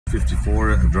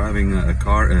54, driving a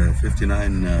car,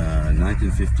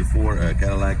 1954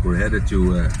 Cadillac. We're headed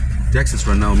to Texas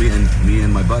right now, me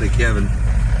and my buddy Kevin,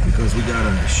 because we got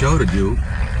a show to do,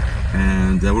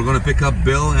 and we're gonna pick up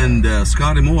Bill and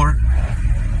Scotty Moore,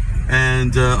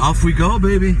 and off we go,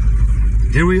 baby.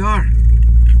 Here we are.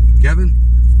 Kevin,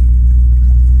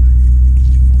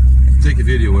 take a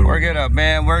video.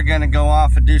 We're gonna go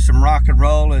off and do some rock and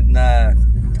roll and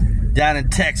down in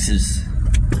Texas.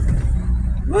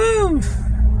 Woo!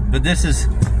 But this is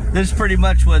pretty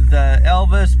much what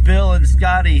Elvis, Bill, and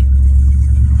Scotty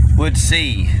would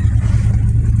see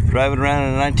driving around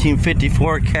in a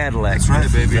 1954 Cadillac. That's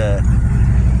right, baby.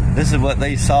 This is what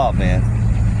they saw, man.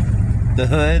 The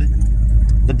hood,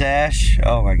 the dash.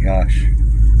 Oh my gosh,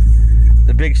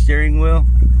 the big steering wheel.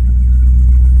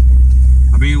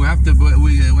 I mean, we have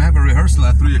a rehearsal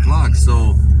at 3 o'clock,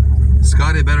 so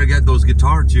Scotty better get those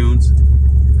guitar tunes.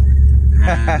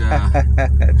 And,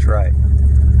 that's right.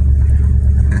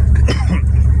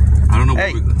 I don't know.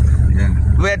 Hey, yeah.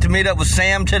 We had to meet up with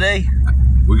Sam today.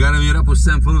 We got to meet up with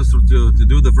Sam Phillips to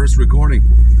do the first recording.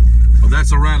 Well,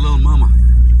 that's all right, little mama.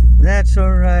 That's all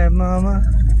right, mama.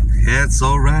 That's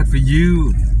all right for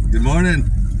you. Good morning.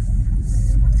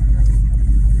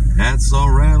 That's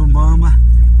all right, little mama.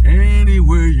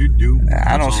 Anywhere you do.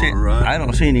 I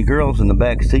don't see any girls in the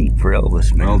back seat for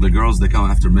Elvis, man. Well, the girls, they come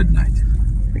after midnight.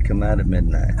 They come out at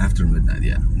midnight. After midnight,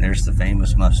 yeah. There's the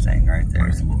famous Mustang right there.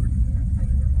 Praise the Lord.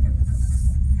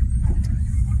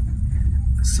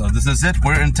 So this is it.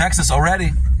 We're in Texas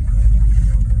already.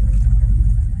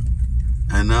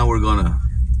 And now we're gonna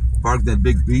park that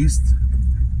big beast.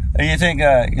 You think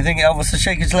Elvis will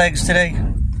shake his legs today?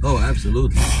 Oh,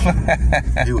 absolutely.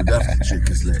 He would definitely shake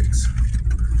his legs.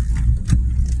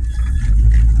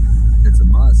 It's a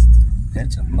must.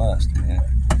 It's a must, man.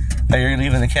 Are you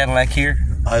leaving the Cadillac here?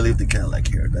 I leave the Cadillac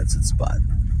here. That's its spot.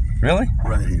 Really?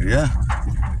 Right here, yeah.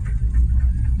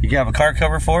 You have a car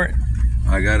cover for it?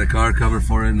 I got a car cover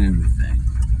for it and everything.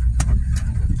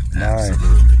 Nice.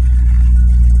 Absolutely.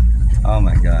 Oh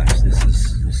my gosh, this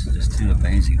is just too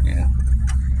amazing, man.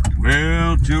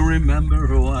 Well, to remember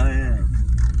who I am.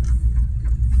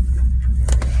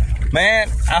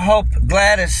 Man, I hope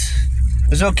Gladys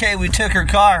is okay. We took her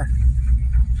car.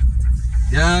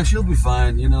 Yeah, she'll be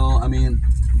fine. You know, I mean,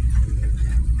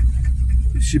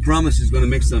 she promised she's going to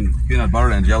make some peanut butter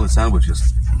and jelly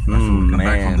sandwiches after we come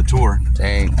back from the tour.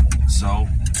 Dang. So,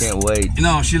 can't wait. You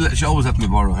know, she always let me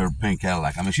borrow her pink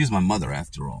Cadillac. I mean, she's my mother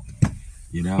after all.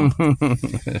 You know?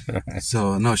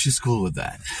 So, no, she's cool with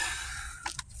that.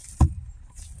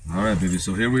 All right, baby.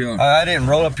 So here we are. I didn't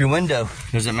roll up your window.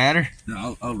 Does it matter?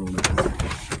 No, I'll roll it.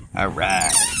 All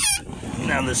right.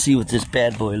 Now let's see what this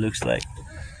bad boy looks like.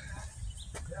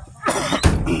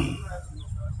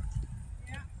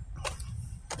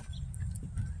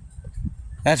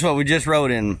 That's what we just rode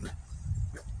in.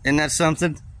 Isn't that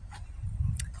something?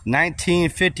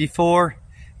 1954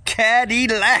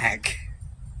 Cadillac.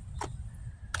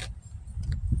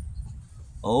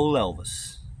 Old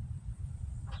Elvis.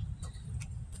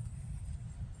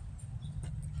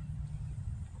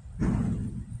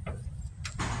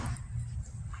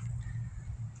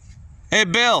 Hey,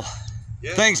 Bill.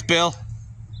 Yeah. Thanks, Bill.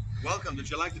 Welcome. Did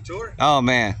you like the tour? Oh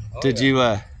man, Oh, did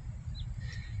yeah.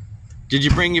 you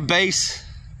bring your bass?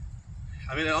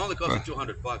 I mean, it only cost you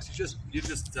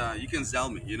 $200. You can sell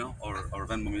me, you know, or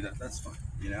Venmo me that. That's fine,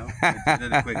 you know. I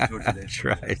did a quick tour today. That's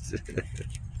right.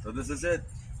 So this is it.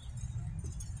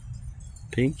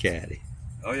 Pink Caddy.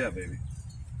 Oh yeah, baby.